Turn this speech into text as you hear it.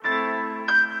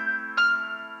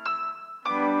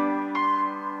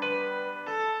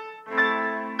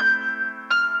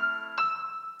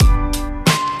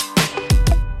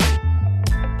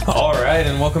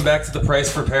welcome back to The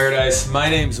Price for Paradise. My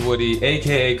name's Woody,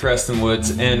 aka Creston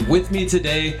Woods, and with me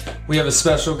today we have a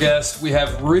special guest. We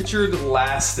have Richard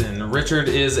Laston. Richard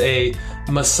is a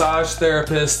massage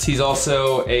therapist. He's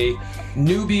also a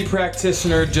newbie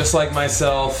practitioner just like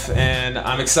myself, and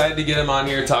I'm excited to get him on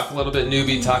here, talk a little bit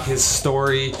newbie, talk his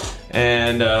story,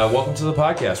 and welcome to the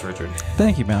podcast, Richard.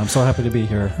 Thank you, man. I'm so happy to be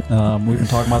here. We've been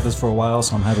talking about this for a while,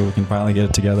 so I'm happy we can finally get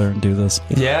it together and do this.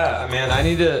 Yeah, man,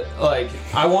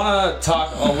 I want to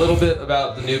talk a little bit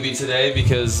about the newbie today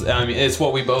because, I mean, it's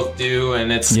what we both do,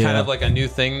 and it's kind of like a new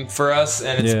thing for us,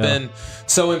 and it's been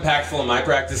so impactful in my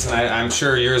practice, and I'm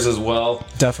sure yours as well.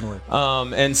 Definitely.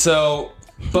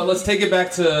 But let's take it back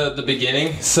to the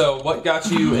beginning. So what got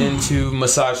you into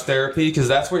massage therapy? Because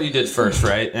that's what you did first,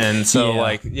 right? And so,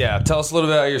 tell us a little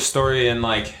bit about your story and,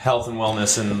 like, health and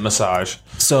wellness and massage.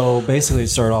 So basically, it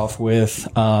started off with,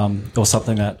 it was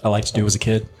something that I liked to do as a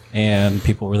kid, and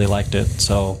people really liked it.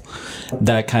 So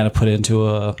that kind of put it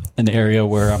into an area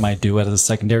where I might do it as a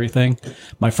secondary thing.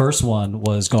 My first one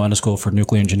was going to school for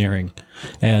nuclear engineering.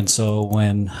 And so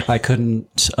when I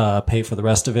couldn't pay for the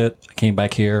rest of it, I came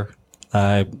back here.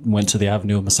 I went to the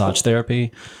avenue of massage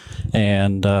therapy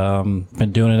and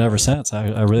been doing it ever since.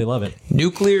 I really love it.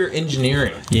 Nuclear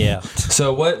engineering. Yeah.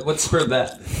 So what spurred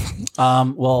that?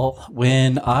 Well,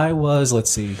 when I was,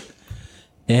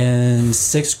 in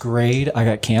sixth grade, I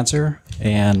got cancer,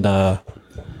 and I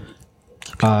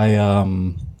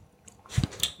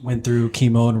went through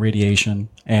chemo and radiation,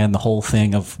 and the whole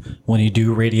thing of when you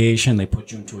do radiation, they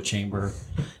put you into a chamber,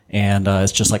 and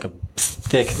it's just like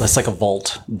it's like a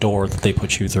vault door that they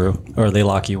put you through, or they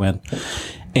lock you in.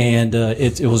 And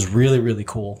it was really, really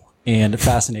cool, and it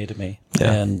fascinated me.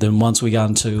 Yeah. And then once we got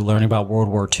into learning about World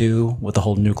War II with the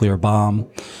whole nuclear bomb,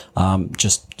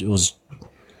 it was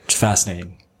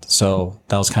fascinating. So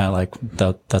that was kind of like,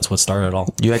 that's what started it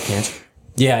all. You had cancer?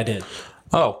 Yeah, I did.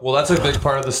 Oh, well, that's a big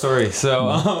part of the story. So,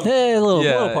 a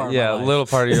little part. Yeah, a little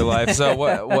part of your life. So,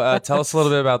 tell us a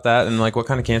little bit about that, and like, what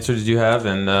kind of cancer did you have,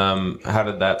 and how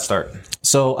did that start?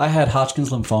 So, I had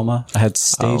Hodgkin's lymphoma. I had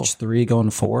stage 3 going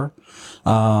to 4.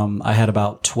 I had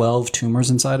about 12 tumors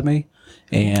inside of me.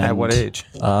 And at what age?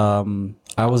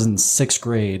 I was in 6th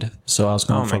grade, so I was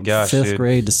going from 5th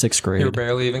grade to 6th grade. You were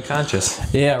barely even conscious.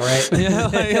 Yeah, right.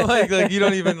 Yeah, like you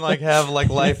don't even have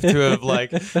life to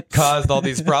have caused all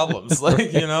these problems,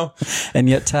 And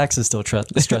yet taxes still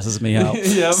stresses me out.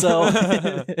 Yeah. So,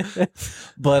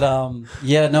 but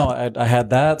I had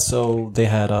that. So they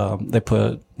had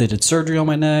they did surgery on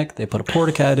my neck. They put a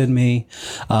portacat in me.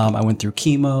 I went through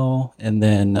chemo, and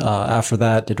then after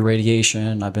that did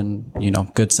radiation. I've been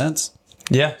good since.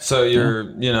 Yeah, so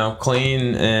you're,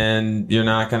 clean, and you're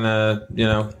not gonna,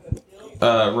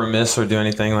 remiss or do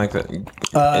anything like that.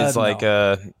 It's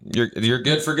no. You're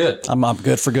good for good. I'm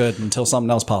good for good until something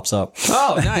else pops up.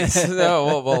 Oh, nice.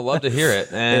 We'll love to hear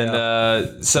it.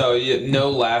 And so no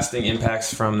lasting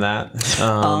impacts from that.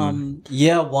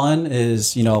 One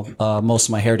is most of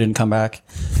my hair didn't come back.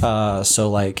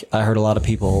 So I heard a lot of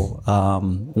people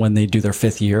when they do their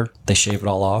 5th year, they shave it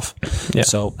all off. Yeah.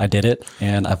 So I did it,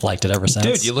 and I've liked it ever since.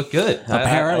 Dude, you look good.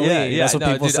 Apparently, that's what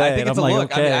people say. I think it's a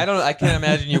look. Okay. I mean, I can't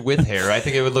imagine you with hair. I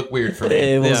think it would look weird for me.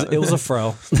 It was a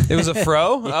fro. It was a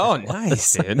fro? Oh,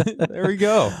 nice, dude. There we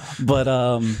go. But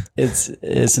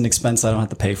it's an expense I don't have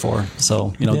to pay for.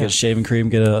 So, get a shaving cream,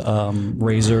 get a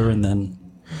razor, and then,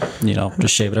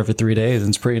 just shave it every 3 days, and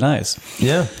it's pretty nice.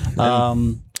 Yeah.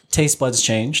 Taste buds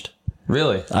changed.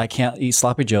 Really? I can't eat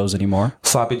sloppy joes anymore.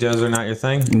 Sloppy joes are not your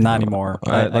thing? Not anymore.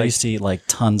 I used to eat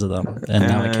tons of them, and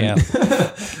now I can't.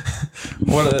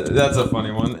 That's a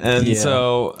funny one. And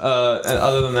so,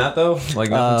 other than that, though,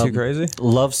 nothing too crazy?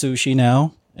 Love sushi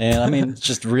now. And I mean, it's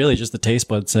just really just the taste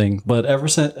bud thing. But ever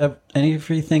since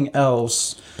everything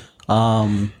else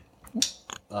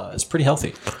is pretty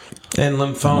healthy. And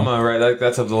lymphoma, right?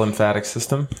 That's of the lymphatic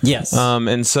system? Yes.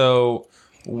 And so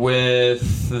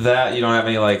with that, you don't have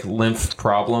any lymph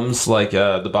problems?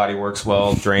 The body works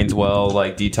well, drains well,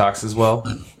 detoxes well?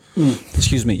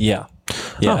 Excuse me. Yeah.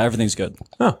 Yeah, everything's good.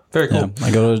 Oh, very cool. Yeah,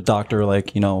 I go to the doctor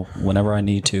whenever I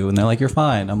need to, and they're like, "You're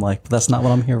fine." I'm like, "That's not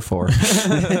what I'm here for."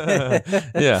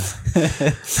 Yeah.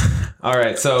 All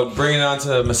right, so bring it on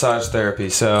to massage therapy.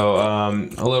 So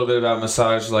a little bit about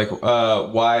massage,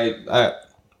 why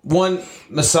one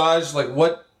massage,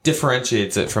 what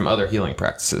differentiates it from other healing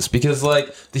practices? Because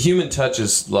the human touch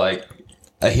is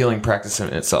a healing practice in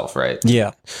itself, right?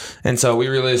 Yeah. And so we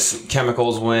release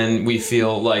chemicals when we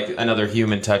feel like another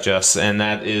human touch us, and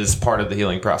that is part of the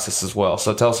healing process as well.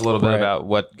 So tell us a little bit about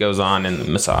what goes on in the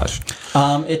massage.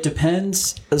 It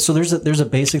depends. So there's a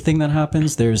basic thing that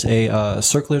happens. There's a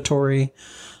circulatory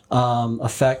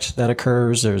effect that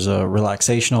occurs. There's a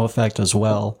relaxational effect as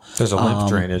well. There's a lymph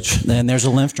drainage. And there's a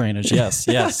lymph drainage. Yes,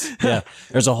 yes, yeah.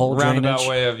 There's a whole Roundabout drainage.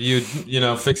 way of you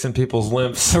know, fixing people's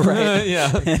lymphs. Right.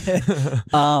 Yeah.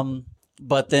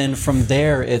 But then from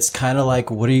there, it's kind of like,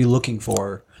 what are you looking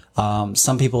for?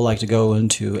 Some people like to go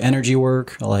into energy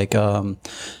work, like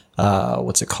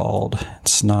what's it called?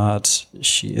 It's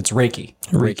Reiki.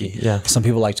 Reiki, yeah. Some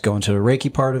people like to go into the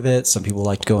Reiki part of it. Some people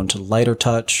like to go into lighter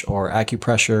touch or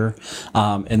acupressure.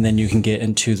 And then you can get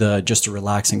into just a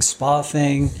relaxing spa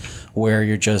thing where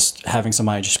you're just having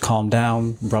somebody just calm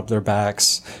down, rub their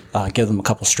backs, give them a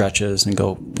couple stretches and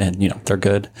go, and, you know, they're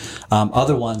good.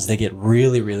 Other ones, they get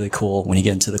really, really cool when you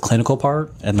get into the clinical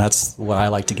part. And that's what I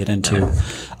like to get into,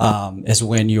 is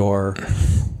when you're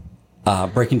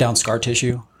breaking down scar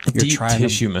tissue. You're Deep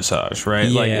tissue massage, right?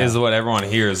 Yeah. Like, is what everyone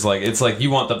hears. Like, it's like you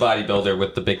want the bodybuilder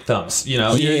with the big thumbs. You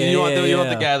know, you want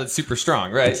the guy that's super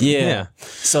strong, right? Yeah.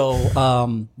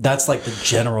 So that's like the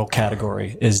general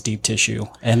category is deep tissue,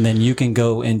 and then you can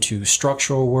go into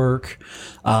structural work,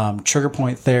 trigger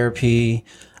point therapy,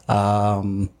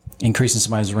 increasing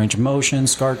somebody's range of motion,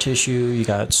 scar tissue. You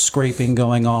got scraping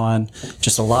going on.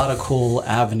 Just a lot of cool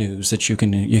avenues that you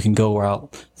can go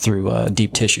out through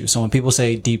deep tissue. So when people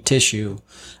say deep tissue,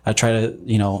 I try to,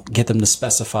 you know, get them to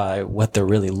specify what they're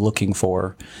really looking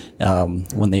for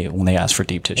when they ask for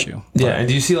deep tissue. Yeah, and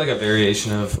do you see like a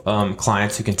variation of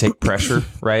clients who can take pressure,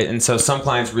 right? And so some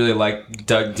clients really like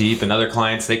dug deep, and other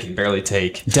clients they can barely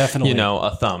take, Definitely, you know,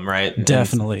 a thumb, right?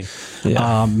 Definitely.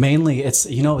 Mainly,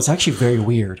 it's actually very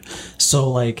weird. So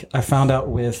like I found out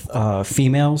with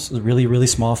females, really really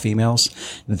small females,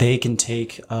 they can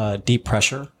take deep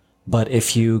pressure. But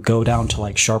if you go down to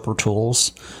like sharper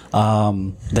tools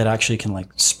that actually can like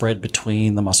spread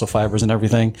between the muscle fibers and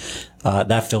everything,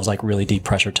 that feels like really deep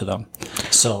pressure to them.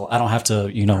 So I don't have to,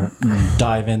 you know,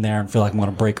 dive in there and feel like I'm going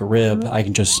to break a rib. I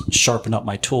can just sharpen up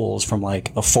my tools from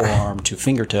like a forearm to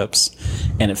fingertips,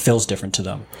 and it feels different to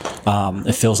them.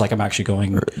 It feels like I'm actually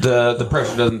going. The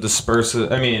pressure doesn't disperse.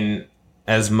 I mean,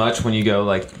 as much when you go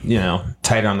like, you know,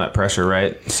 tight on that pressure,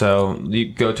 right? So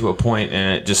you go to a point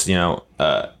and it just, you know,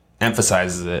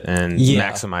 emphasizes it and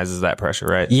maximizes that pressure,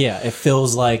 right? Yeah, it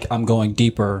feels like I'm going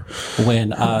deeper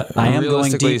when I am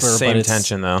going deeper. Same but it's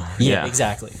tension though. Yeah,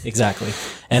 exactly.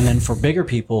 And then for bigger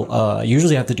people,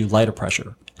 usually have to do lighter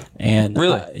pressure. And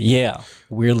really,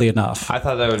 weirdly enough, I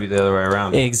thought that would be the other way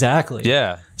around. Exactly.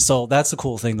 Yeah. So that's a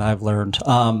cool thing that I've learned.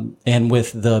 And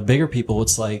with the bigger people,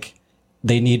 it's like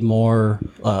they need more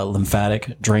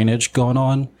lymphatic drainage going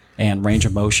on and range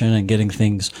of motion and getting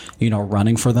things, you know,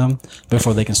 running for them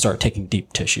before they can start taking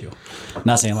deep tissue. I'm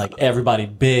not saying like everybody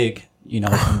big, you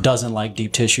know, doesn't like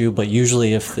deep tissue, but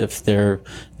usually if they've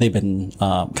been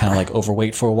kind of like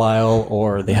overweight for a while,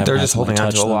 or they're just holding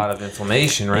on to a lot of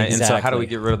inflammation, right? Exactly. And so how do we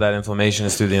get rid of that inflammation?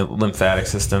 Is through the lymphatic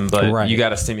system, but you got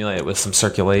to stimulate it with some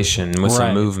circulation, with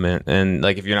some movement. And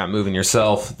like if you're not moving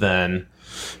yourself, then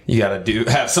you got to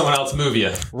have someone else move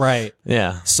you. Right.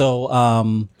 Yeah.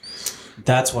 So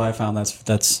that's why I found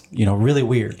that's you know, really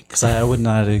weird, because I would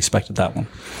not have expected that one.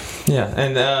 Yeah.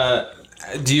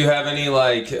 And do you have any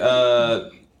like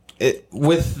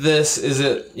with this, is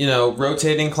it, you know,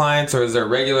 rotating clients, or is there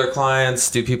regular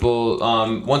clients? Do people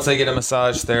once they get a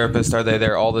massage therapist, are they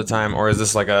there all the time, or is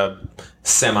this like a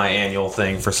semi-annual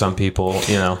thing for some people,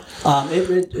 you know?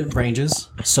 It ranges.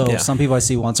 So some people I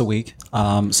see once a week.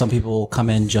 Some people come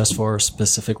in just for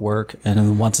specific work, and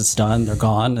then once it's done, they're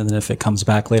gone. And then if it comes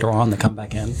back later on, they come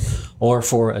back in, or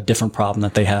for a different problem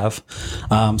that they have.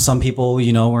 Some people,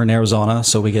 you know, we're in Arizona,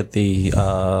 so we get the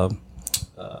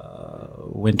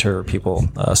winter people,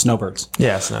 snowbirds.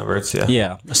 Yeah, snowbirds, yeah.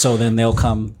 Yeah. So then they'll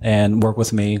come and work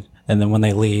with me, and then when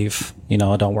they leave, you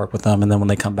know, I don't work with them, and then when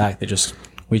they come back,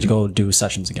 we go do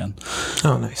sessions again.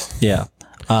 Oh, nice. Yeah.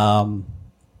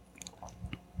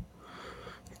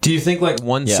 Do you think like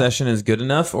one session is good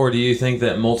enough, or do you think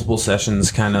that multiple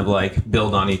sessions kind of like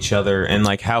build on each other? And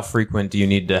like how frequent do you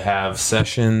need to have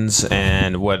sessions,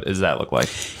 and what does that look like?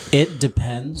 It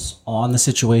depends on the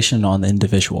situation, on the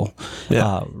individual.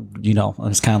 Yeah. You know,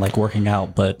 it's kind of like working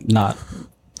out, but not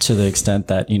to the extent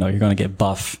that, you know, you're going to get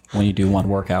buff when you do one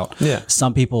workout. Yeah.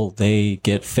 Some people, they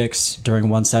get fixed during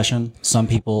one session. Some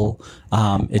people,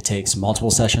 it takes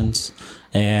multiple sessions.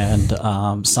 And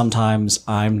sometimes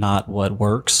I'm not what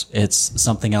works. It's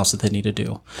something else that they need to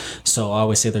do. So I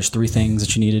always say there's three things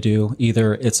that you need to do.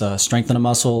 Either it's a strengthen a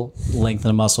muscle, lengthen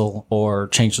a muscle, or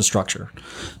change the structure.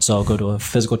 So I'll go to a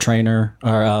physical trainer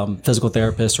or physical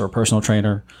therapist or a personal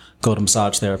trainer, go to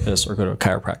massage therapist or go to a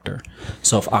chiropractor.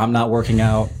 So if I'm not working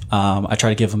out, I try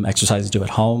to give them exercises to do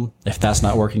at home. If that's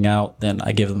not working out, then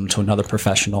I give them to another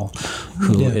professional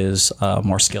who is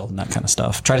more skilled in that kind of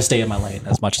stuff. Try to stay in my lane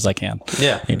as much as I can.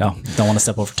 Yeah. You know, don't want to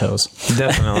step over toes.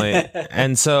 Definitely.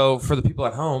 And so for the people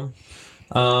at home,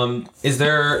 is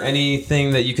there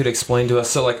anything that you could explain to us?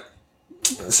 So like,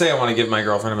 say I want to give my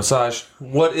girlfriend a massage.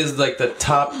 What is like the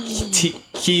top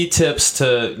key tips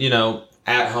to, you know,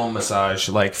 at home massage,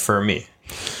 like for me?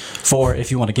 For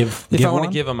if you want to give I want one?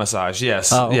 to give a massage,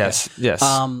 yes. Oh, okay. Yes.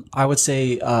 I would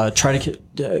say try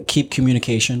to keep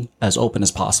communication as open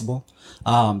as possible.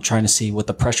 Trying to see what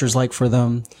the pressure's like for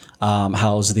them.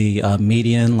 How's the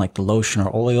median, like the lotion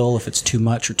or oil, if it's too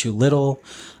much or too little.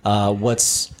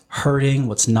 What's hurting,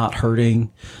 what's not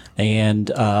hurting, and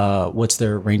what's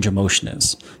their range of motion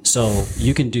is. So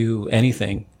you can do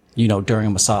anything, you know, during a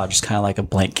massage. It's kind of like a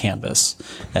blank canvas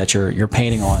that you're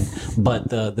painting on. But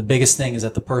the biggest thing is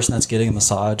that the person that's getting a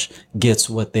massage gets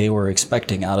what they were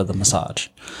expecting out of the massage.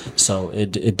 So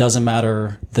it doesn't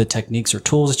matter the techniques or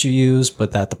tools that you use,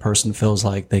 but that the person feels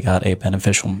like they got a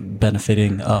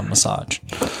benefiting massage.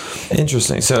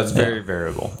 Interesting. So it's very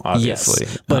variable, obviously.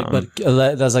 Yes. But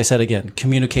as I said again,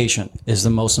 communication is the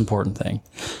most important thing.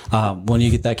 When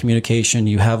you get that communication,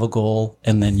 you have a goal,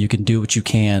 and then you can do what you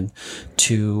can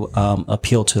to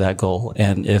appeal to that goal.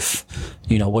 And if,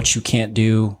 you know, what you can't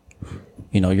do,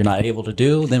 you know, you're not able to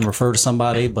do, then refer to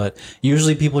somebody. But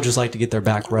usually people just like to get their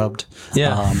back rubbed.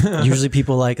 Yeah. Usually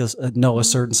people like know a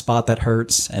certain spot that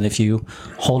hurts. And if you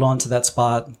hold on to that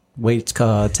spot, wait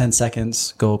 10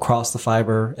 seconds, go across the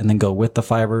fiber, and then go with the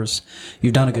fibers,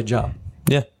 you've done a good job.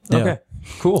 Yeah. Okay.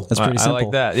 Cool. That's pretty simple. I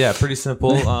like that. Yeah. Pretty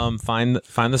simple. Find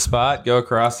the spot, go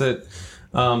across it,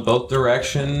 both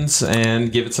directions,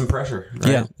 and give it some pressure. Right?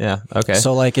 Yeah. Yeah. Okay.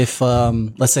 So like if,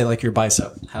 let's say like your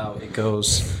bicep, how it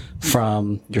goes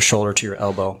from your shoulder to your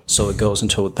elbow. So it goes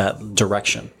into that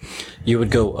direction. You would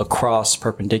go across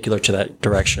perpendicular to that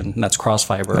direction, and that's cross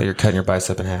fiber. You're cutting your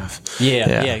bicep in half.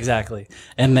 Yeah, exactly.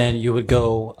 And then you would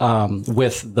go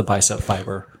with the bicep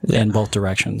fiber in both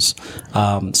directions.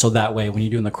 So that way, when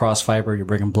you're doing the cross fiber, you're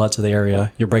bringing blood to the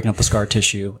area, you're breaking up the scar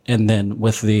tissue, and then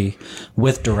with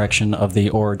direction of the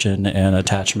origin and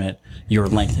attachment, you're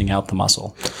lengthening out the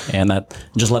muscle. And that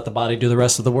just let the body do the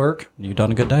rest of the work. You've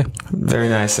done a good day. Very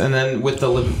nice. And then with the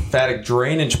lymphatic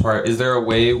drainage part, is there a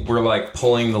way we're like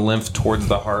pulling the lymph towards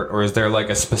the heart, or is there like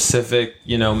a specific,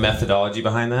 you know, methodology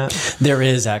behind that? There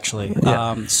is actually.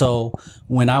 Yeah. So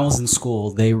when I was in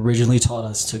school, they originally taught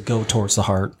us to go towards the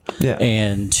heart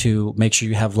and to make sure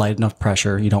you have light enough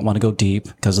pressure. You don't want to go deep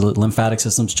because the lymphatic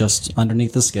system's just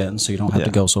underneath the skin, so you don't have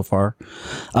to go so far.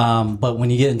 But when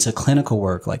you get into clinical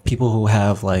work, like people who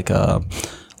have like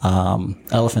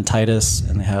elephantitis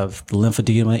and they have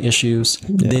lymphedema issues,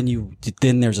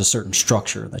 then there's a certain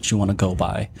structure that you want to go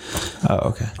by.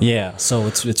 Oh, okay. Yeah, so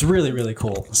it's really, really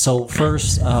cool. So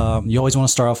first, you always want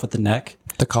to start off with the neck.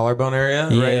 The collarbone area,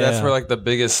 right? That's where like the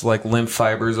biggest like lymph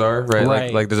fibers are,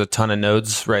 right? Like there's a ton of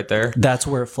nodes right there. That's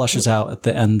where it flushes out at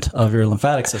the end of your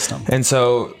lymphatic system. And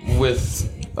so with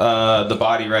the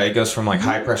body, right, it goes from like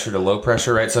high pressure to low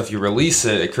pressure, right? So if you release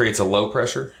it, it creates a low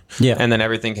pressure. Yeah. And then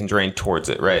everything can drain towards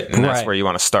it, right? And that's where you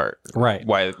want to start. Right.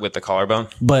 Why with the collarbone?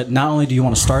 But not only do you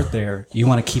want to start there, you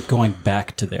want to keep going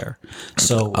back to there.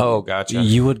 So gotcha.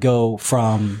 You would go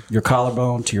from your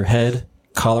collarbone to your head,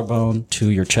 collarbone to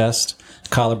your chest,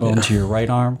 collarbone to your right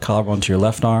arm, collarbone to your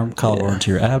left arm, collarbone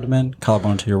to your abdomen,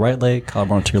 collarbone to your right leg,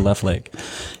 collarbone to your left leg.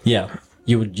 Yeah.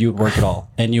 You would work it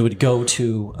all. And you would go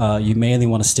to, you mainly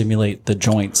want to stimulate the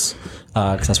joints,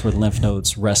 because that's where the lymph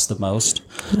nodes rest the most,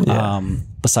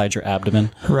 besides your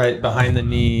abdomen. Right, behind the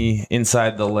knee,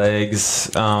 inside the legs,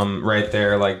 right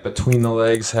there, like between the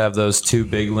legs, have those two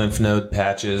big lymph node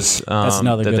patches that's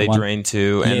another that good they one. drain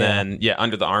to. And then,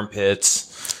 under the armpits.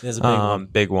 There's a big one.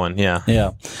 Big one, yeah.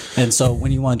 Yeah. And so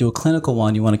when you want to do a clinical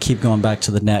one, you want to keep going back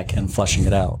to the neck and flushing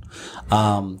it out.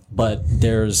 But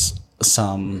there's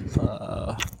some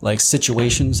like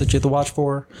situations that you have to watch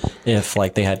for. If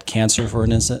like they had cancer, for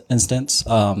an instance,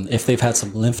 if they've had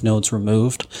some lymph nodes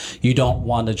removed, you don't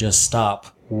want to just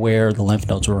stop where the lymph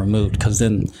nodes were removed, because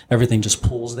then everything just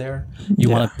pools there. You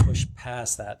want to push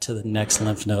past that to the next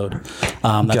lymph node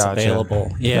that's available.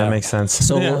 Yeah, that makes sense.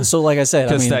 So like I said,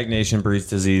 because stagnation breeds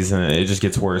disease, and it just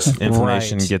gets worse.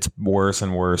 Inflammation gets worse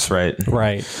and worse.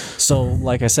 Right. So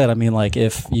like I said, I mean, like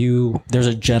if there's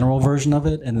a general version of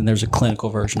it, and then there's a clinical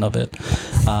version of it.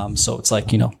 So it's like,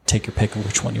 take your pick of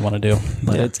which one you want to do.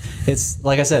 But it's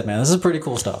like I said, man, this is pretty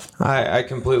cool stuff. I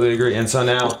completely agree. And so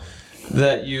now,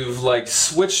 that you've like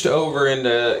switched over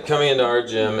into coming into our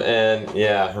gym and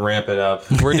yeah, ramp it up.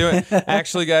 We're doing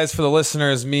actually, guys, for the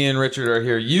listeners, me and Richard are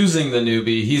here using the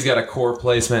newbie. He's got a core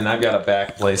placement and I've got a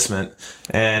back placement,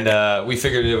 and we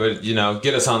figured it would, you know,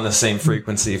 get us on the same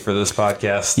frequency for this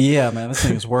podcast. Yeah, man, this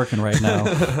thing is working right now.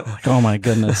 Like, oh my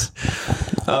goodness.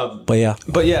 But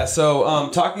yeah. So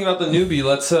talking about the newbie,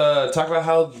 let's talk about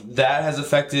how that has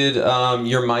affected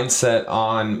your mindset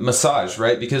on massage,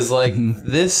 right? Because like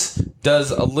this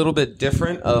does a little bit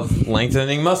different of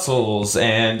lengthening muscles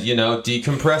and, you know,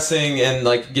 decompressing and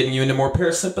like getting you into more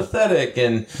parasympathetic.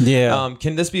 And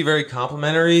can this be very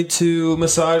complementary to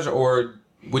massage, or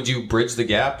would you bridge the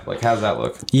gap? Like, how does that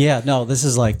look? Yeah, no, this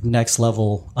is like next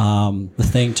level, the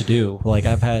thing to do. Like,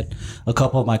 I've had a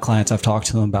couple of my clients, I've talked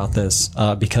to them about this,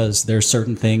 because there's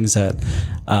certain things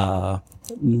that,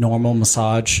 normal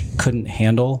massage couldn't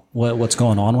handle what's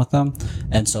going on with them.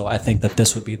 And so I think that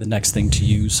this would be the next thing to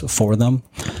use for them.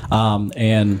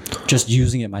 And just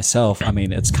using it myself, I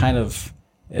mean, it's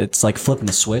like flipping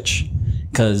a switch,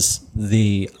 because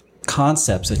the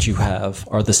concepts that you have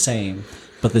are the same,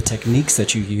 but the techniques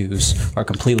that you use are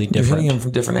completely different. You're hitting them from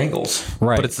different angles.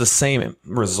 Right. But it's the same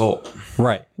result.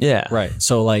 Right. Yeah. Right.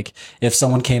 So like if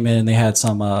someone came in and they had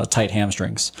some tight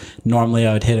hamstrings, normally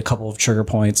I would hit a couple of trigger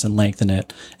points and lengthen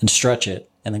it and stretch it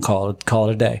and then call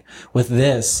it a day. With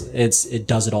this, it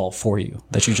does it all for you.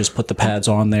 That you just put the pads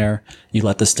on there, you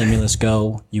let the stimulus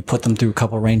go, you put them through a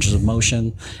couple of ranges of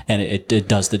motion, and it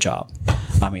does the job.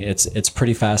 I mean, it's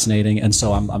pretty fascinating. And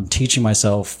so I'm teaching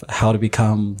myself how to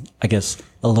become, I guess,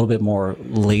 a little bit more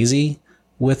lazy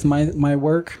with my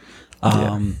work.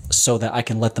 So that I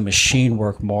can let the machine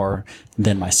work more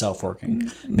than myself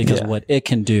working, because what it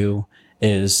can do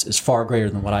is far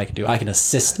greater than what I can do. I can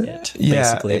assist it,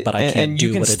 basically, but I can't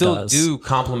do what it does. And you can still do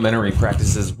complementary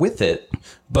practices with it,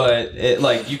 but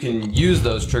like you can use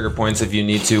those trigger points if you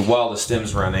need to while the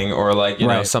stim's running, or like, you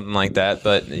know, something like that.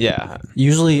 But yeah.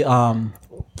 Usually,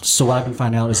 so what I've been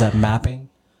finding out is that mapping,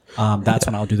 that's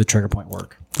when I'll do the trigger point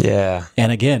work. Yeah.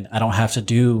 And again, I don't have to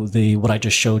do what I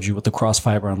just showed you with the cross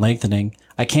fiber and lengthening.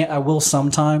 I will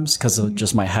sometimes because of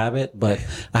just my habit, but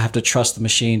I have to trust the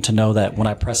machine to know that when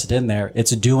I press it in there,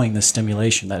 it's doing the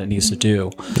stimulation that it needs to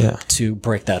do to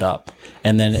break that up.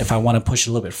 And then if I want to push it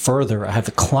a little bit further, I have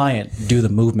the client do the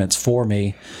movements for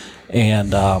me.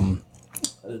 And,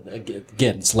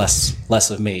 again, it's less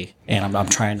of me, and I'm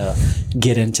trying to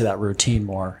get into that routine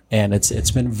more, and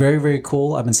it's been very, very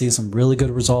cool. I've been seeing some really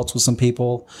good results with some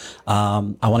people. I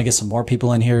want to get some more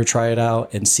people in here to try it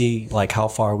out and see like how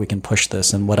far we can push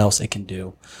this and what else it can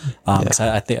do. Because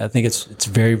I think it's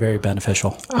very, very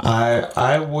beneficial.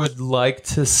 I would like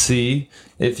to see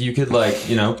if you could, like,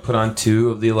 you know, put on 2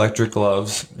 of the electric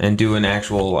gloves and do an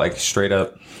actual like straight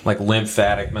up like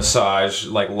lymphatic massage,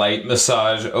 like light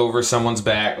massage over someone's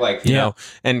back, like, you know,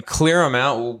 and clear them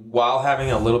out while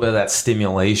having a little bit of that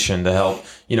stimulation to help,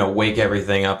 you know, wake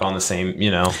everything up on the same,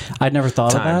 you know. I'd never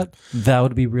thought of that. That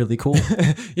would be really cool.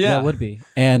 That would be.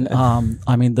 And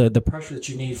I mean, the pressure that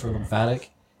you need for lymphatic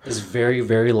is very,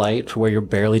 very light, where you're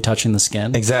barely touching the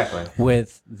skin. Exactly.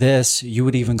 With this, you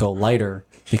would even go lighter,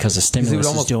 because the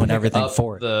stimulus is doing everything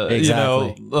for it. Exactly. You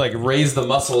know, like raise the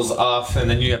muscles off, and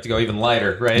then you have to go even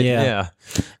lighter, right? Yeah.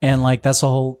 And like that's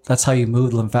how you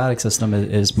move the lymphatic system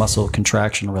is muscle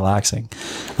contraction, relaxing.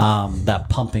 That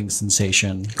pumping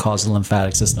sensation causes the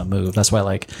lymphatic system to move. That's why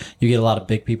like you get a lot of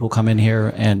big people come in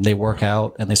here and they work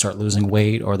out and they start losing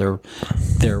weight, or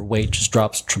their weight just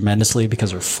drops tremendously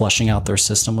because they're flushing out their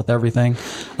system with everything.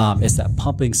 It's that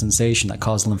pumping sensation that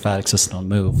causes the lymphatic system to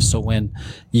move. So when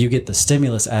you get the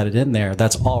stimulus added in there,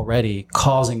 that's already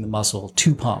causing the muscle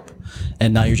to pump,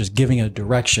 and now you're just giving it a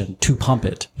direction to pump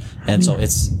it. And so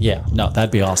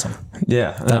that'd be awesome.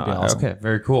 That'd be awesome. Okay,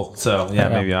 very cool. So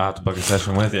maybe I'll have to book a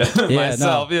session with you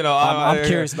myself. You know, I'm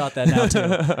curious about that now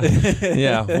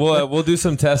too. We'll do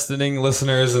some testing,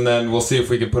 listeners, and then we'll see if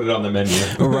we can put it on the menu.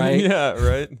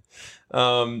 Right.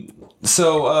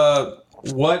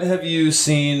 What have you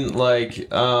seen, like,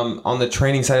 on the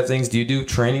training side of things? Do you do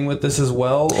training with this as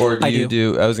well? Or do you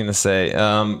do, I was going to say,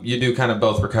 you do kind of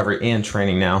both recovery and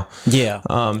training now. Yeah.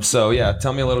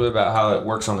 Tell me a little bit about how it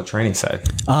works on the training side.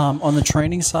 On the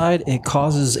training side, it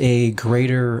causes a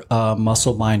greater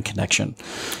muscle-mind connection.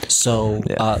 So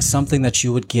something that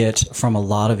you would get from a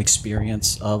lot of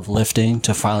experience of lifting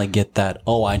to finally get that,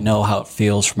 I know how it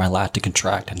feels for my lat to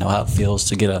contract. I know how it feels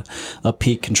to get a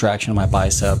peak contraction of my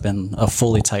bicep and a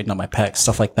fully tighten on my pecs,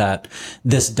 stuff like that.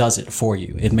 This does it for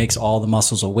you. It makes all the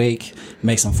muscles awake,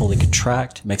 makes them fully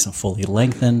contract, makes them fully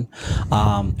lengthen,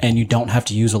 and you don't have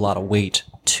to use a lot of weight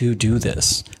to do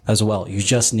this. as well. You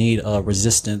just need a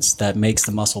resistance that makes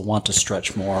the muscle want to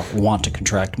stretch more, want to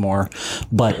contract more,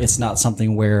 but it's not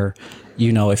something where,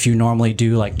 you know, if you normally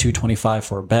do like 225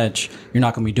 for a bench, you're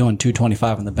not going to be doing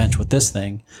 225 on the bench with this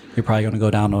thing. You're probably going to go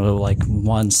down to like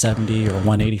 170 or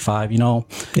 185, you know?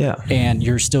 Yeah. And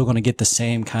you're still going to get the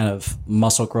same kind of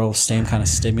muscle growth, same kind of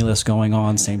stimulus going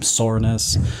on, same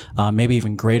soreness, maybe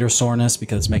even greater soreness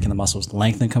because it's making the muscles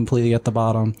lengthen completely at the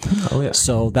bottom. Oh, yeah.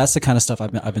 So that's the kind of stuff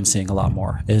I've been seeing a lot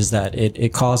more, is that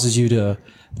it causes you to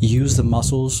use the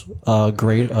muscles in a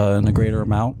greater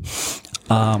amount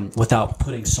without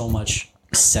putting so much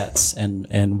sets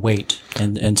and weight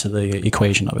into the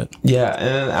equation of it. Yeah,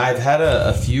 and I've had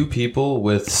a few people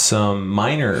with some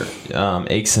minor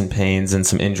aches and pains and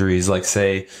some injuries, like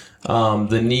say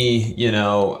the knee, you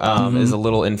know, is a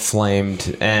little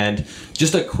inflamed, and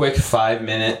just a quick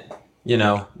 5-minute, you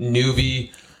know,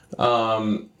 newbie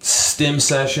stim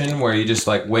session where you just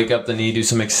like wake up the knee, do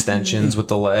some extensions with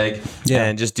the leg,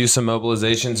 and just do some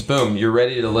mobilizations. Boom, you're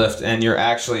ready to lift, and you're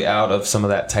actually out of some of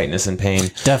that tightness and pain.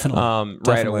 Definitely.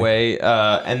 Right away.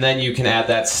 And then you can add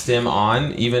that stim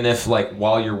on, even if like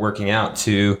while you're working out,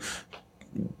 to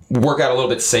work out a little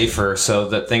bit safer so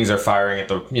that things are firing at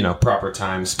the, you know, proper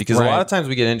times, because a lot of times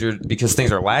we get injured because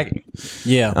things are lagging.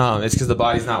 It's because the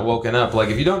body's not woken up. Like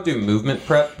if you don't do movement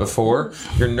prep before,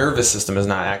 your nervous system is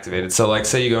not activated. So like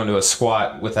say you go into a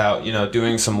squat without, you know,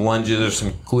 doing some lunges or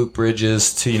some glute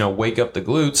bridges to, you know, wake up the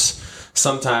glutes.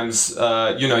 Sometimes,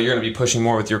 you know, you're going to be pushing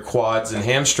more with your quads and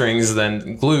hamstrings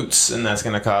than glutes, and that's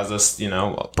going to cause us, you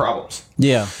know, problems.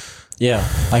 Yeah,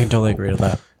 I can totally agree with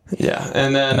that. Yeah,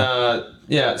 and then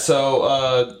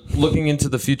so looking into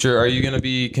the future, are you going to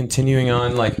be continuing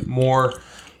on like more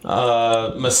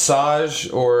massage,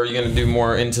 or are you going to do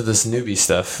more into this newbie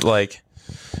stuff? Like,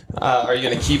 are you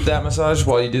going to keep that massage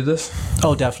while you do this?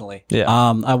 Oh, definitely. Yeah.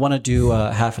 I want to do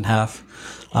half and half.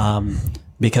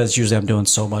 Because usually I'm doing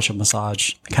so much of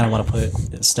massage, I kind of want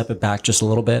to step it back just a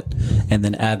little bit and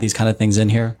then add these kind of things in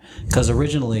here. Because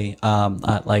originally,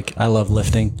 I love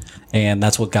lifting, and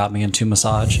that's what got me into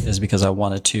massage, is because I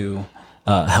wanted to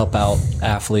help out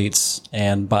athletes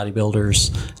and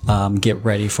bodybuilders get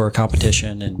ready for a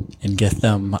competition and get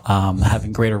them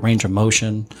having greater range of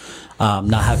motion,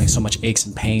 not having so much aches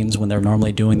and pains when they're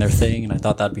normally doing their thing. And I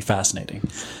thought that'd be fascinating.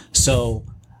 So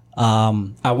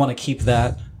I want to keep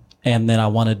that. And then I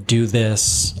want to do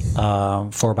this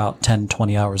for about 10,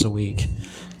 20 hours a week,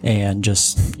 and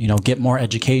just, you know, get more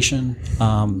education,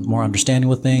 more understanding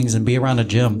with things, and be around a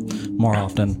gym more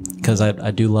often, because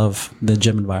I do love the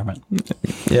gym environment.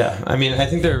 Yeah. I mean, I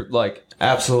think they're like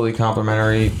absolutely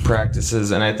complementary practices,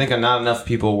 and I think not enough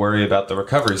people worry about the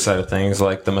recovery side of things,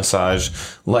 like the massage,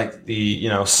 like the, you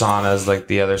know, saunas, like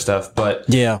the other stuff. But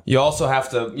you also have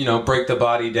to, you know, break the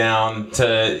body down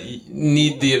to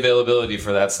need the availability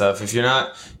for that stuff. If you're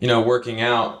not, you know, working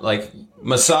out, like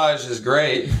massage is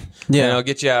great, you know,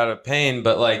 get you out of pain,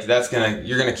 but like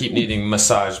you're gonna keep needing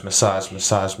massage,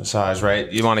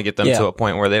 right? You want to get them to a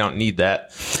point where they don't need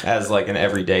that as like an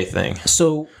everyday thing.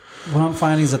 So what I'm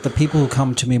finding is that the people who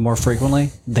come to me more frequently,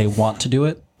 they want to do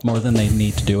it more than they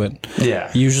need to do it.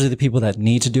 Yeah. Usually the people that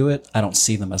need to do it, I don't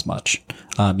see them as much.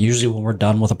 Usually when we're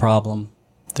done with a problem,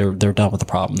 they're done with the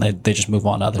problem. They just move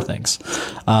on to other things.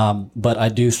 But I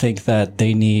do think that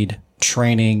they need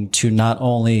training to not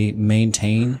only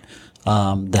maintain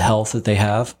the health that they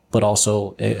have, but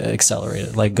also accelerate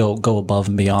it, like go above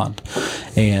and beyond,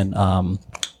 and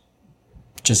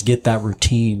just get that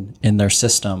routine in their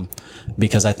system,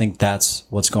 because I think that's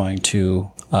what's going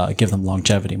to give them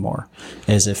longevity more,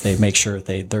 is if they make sure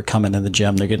they're coming in the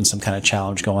gym, they're getting some kind of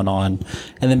challenge going on,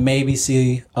 and then maybe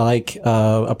see like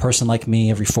a person like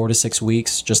me every 4 to 6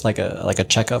 weeks, just like a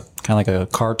checkup, kind of like a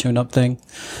car tune-up thing,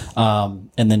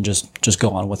 and then just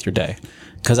go on with your day.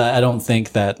 Because I don't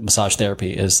think that massage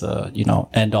therapy is the, you know,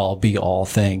 end all be all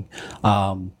thing,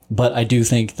 but I do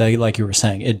think that, like you were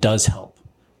saying, it does help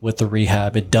with the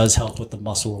rehab. It does help with the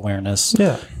muscle awareness.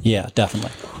 Yeah,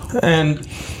 definitely. And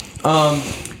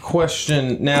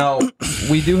question, now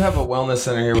we do have a wellness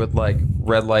center here with like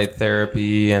red light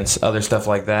therapy and other stuff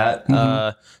like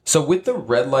that. So with the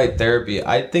red light therapy,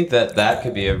 I think that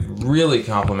could be a really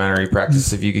complimentary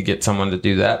practice if you could get someone to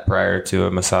do that prior to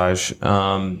a massage,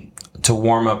 to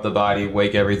warm up the body,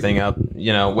 wake everything up,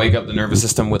 you know, wake up the nervous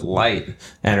system with light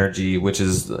energy, which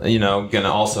is, you know, going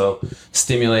to also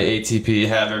stimulate ATP,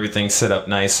 have everything sit up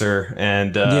nicer,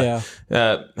 and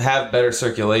have better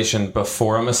circulation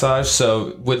before a massage.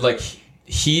 So would like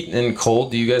heat and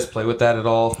cold, do you guys play with that at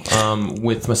all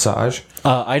with massage?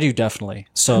 I do, definitely.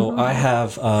 So I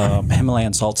have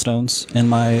Himalayan salt stones in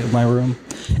my room,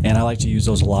 and I like to use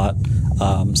those a lot,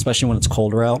 especially when it's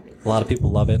colder out. A lot of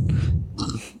people love it.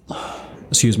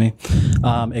 Excuse me.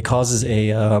 It causes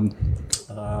a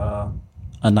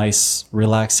nice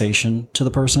relaxation to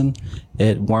the person.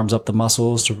 It warms up the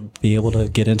muscles to be able to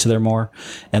get into there more,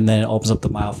 and then it opens up the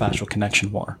myofascial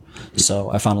connection more. So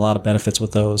I found a lot of benefits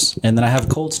with those. And then I have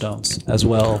cold stones as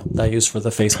well that I use for the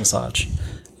face massage.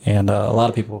 And a lot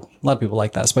of people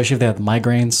like that, especially if they have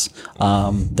migraines.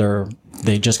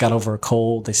 They just got over a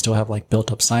cold. They still have like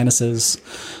built up sinuses.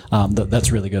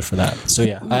 That's really good for that. So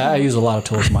yeah, I use a lot of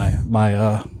tools in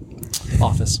my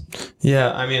office.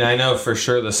 Yeah, I mean, I know for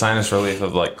sure the sinus relief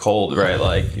of like cold, right?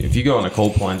 Like if you go in a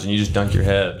cold plunge and you just dunk your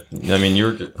head, I mean,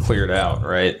 you're cleared out,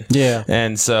 right? Yeah.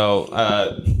 And so,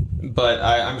 but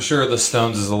I'm sure the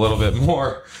stones is a little bit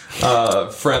more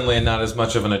friendly and not as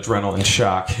much of an adrenaline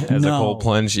shock as a cold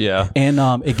plunge. Yeah. And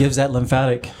it gives that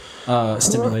lymphatic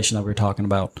stimulation that we were talking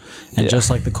about. And just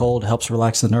like the cold, helps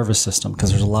relax the nervous system because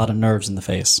there's a lot of nerves in the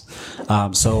face.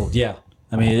 So yeah,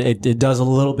 I mean, it does a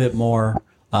little bit more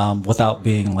without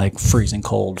being like freezing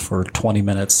cold for 20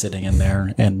 minutes sitting in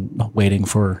there and waiting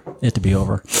for it to be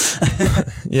over.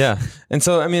 Yeah. And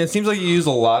so, I mean, it seems like you use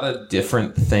a lot of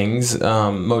different things,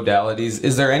 modalities.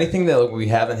 Is there anything that we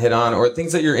haven't hit on or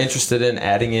things that you're interested in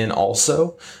adding in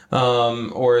also?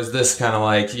 Or is this kind of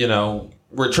like,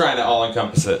 we're trying to all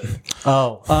encompass it?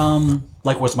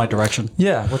 Like what's my direction?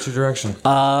 Yeah. What's your direction?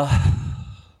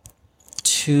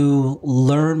 To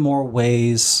learn more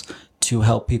ways to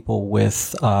help people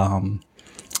with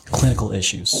clinical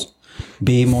issues,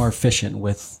 be more efficient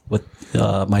with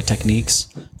my techniques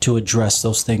to address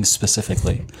those things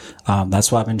specifically.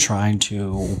 That's what I've been trying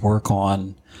to work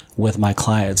on with my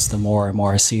clients. The more and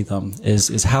more I see them,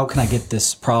 is how can I get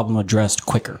this problem addressed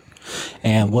quicker?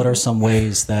 And what are some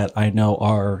ways that I know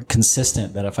are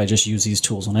consistent that if I just use these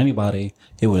tools on anybody,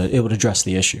 it would address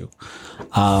the issue.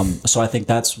 So I think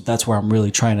that's where I'm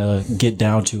really trying to get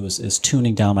down to is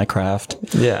tuning down my craft.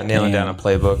 Yeah, nailing down a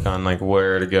playbook on like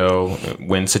where to go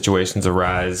when situations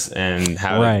arise and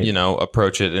how to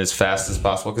approach it as fast as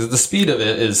possible, because the speed of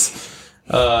it is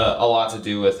a lot to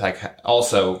do with like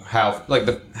also how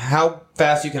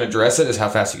fast you can address it is how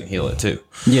fast you can heal it too.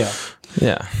 Yeah.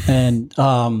 Yeah. And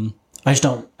I just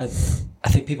don't. I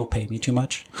think people pay me too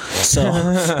much. So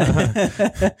I've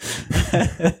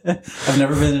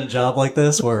never been in a job like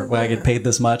this where I get paid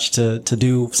this much to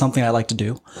do something I like to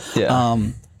do. Yeah.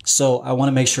 So I want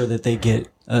to make sure that they get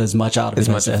as much out of it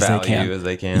as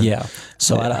they can. Yeah.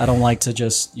 So I don't like to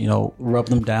just rub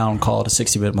them down, call it a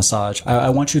 60-minute massage.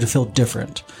 I want you to feel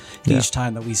different each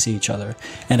time that we see each other.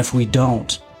 And if we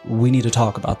don't, we need to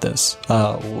talk about this.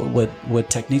 What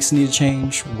techniques need to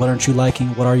change? What aren't you liking?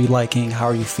 What are you liking? How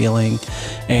are you feeling?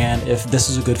 And if this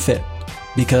is a good fit.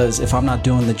 Because if I'm not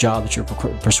doing the job that you're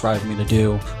prescribing me to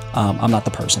do, I'm not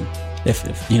the person.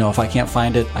 If I can't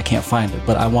find it, I can't find it.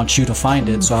 But I want you to find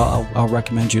it, so I'll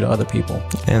recommend you to other people.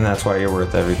 And that's why you're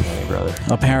worth every penny, brother.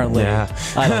 Apparently. Yeah.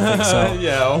 I don't think so.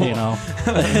 Yeah.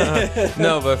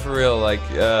 No, but for real, like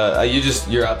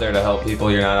you're out there to help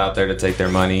people. You're not out there to take their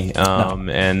money.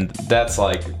 And that's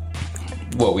like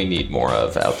what we need more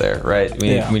of out there, right?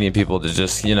 We need people to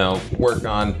just work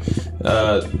on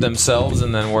themselves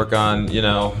and then work on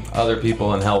other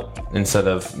people and help instead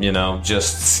of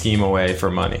just scheme away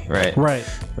for money, right? Right.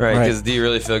 Because do you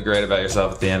really feel great about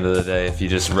yourself at the end of the day if you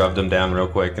just rubbed them down real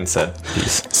quick and said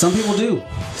peace? Some people do.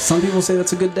 Some people say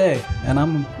that's a good day, and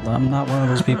I'm not one of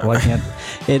those people. I can't.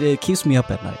 It keeps me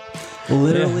up at night.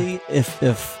 Literally,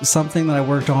 if something that I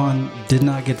worked on did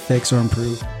not get fixed or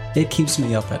improved, it keeps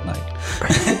me up at night.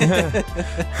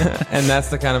 And that's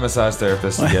the kind of massage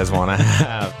therapist you guys want to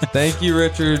have. Thank you,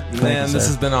 Richard. Man, this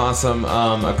has been awesome.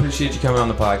 I appreciate you coming on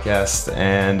the podcast.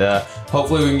 And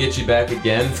hopefully we can get you back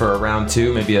again for a round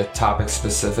 2, maybe a topic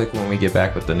specific when we get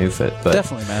back with the new fit. But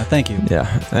definitely, man. Thank you.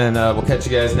 Yeah. And we'll catch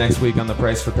you guys next week on The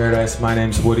Price for Paradise. My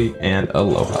name's Woody, and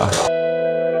aloha.